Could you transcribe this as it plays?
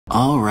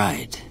All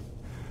right.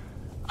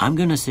 I'm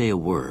gonna say a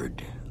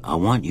word. I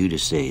want you to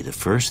say the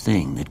first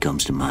thing that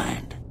comes to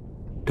mind.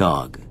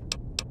 Dog.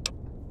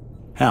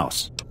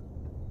 House.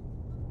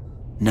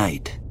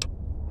 Night.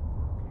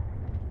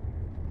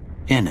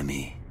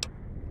 Enemy.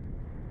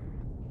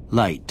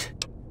 Light.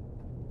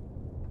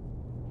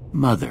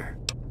 Mother.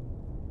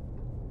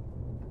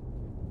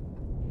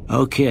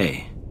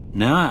 Okay.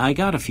 Now I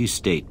got a few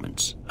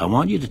statements. I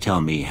want you to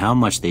tell me how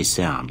much they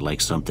sound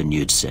like something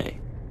you'd say.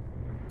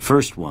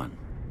 First one.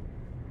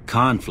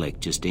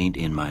 Conflict just ain't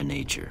in my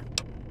nature.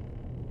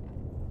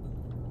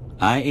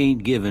 I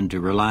ain't given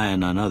to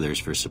relying on others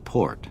for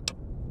support.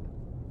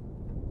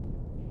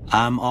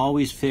 I'm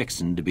always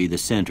fixin' to be the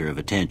center of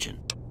attention.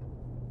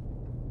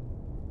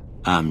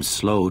 I'm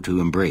slow to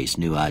embrace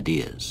new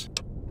ideas.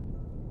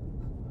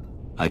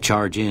 I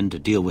charge in to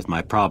deal with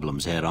my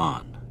problems head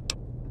on.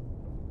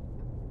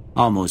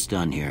 Almost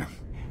done here.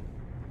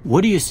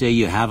 What do you say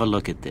you have a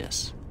look at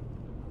this?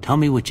 Tell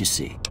me what you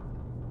see.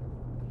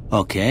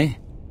 Okay.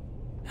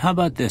 How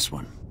about this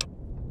one?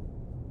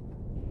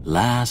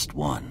 Last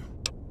one.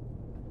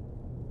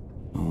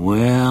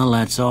 Well,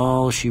 that's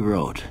all she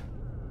wrote.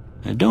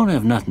 I don't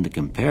have nothing to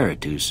compare it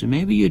to, so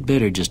maybe you'd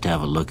better just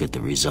have a look at the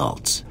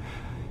results.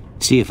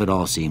 See if it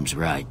all seems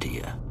right to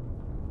you.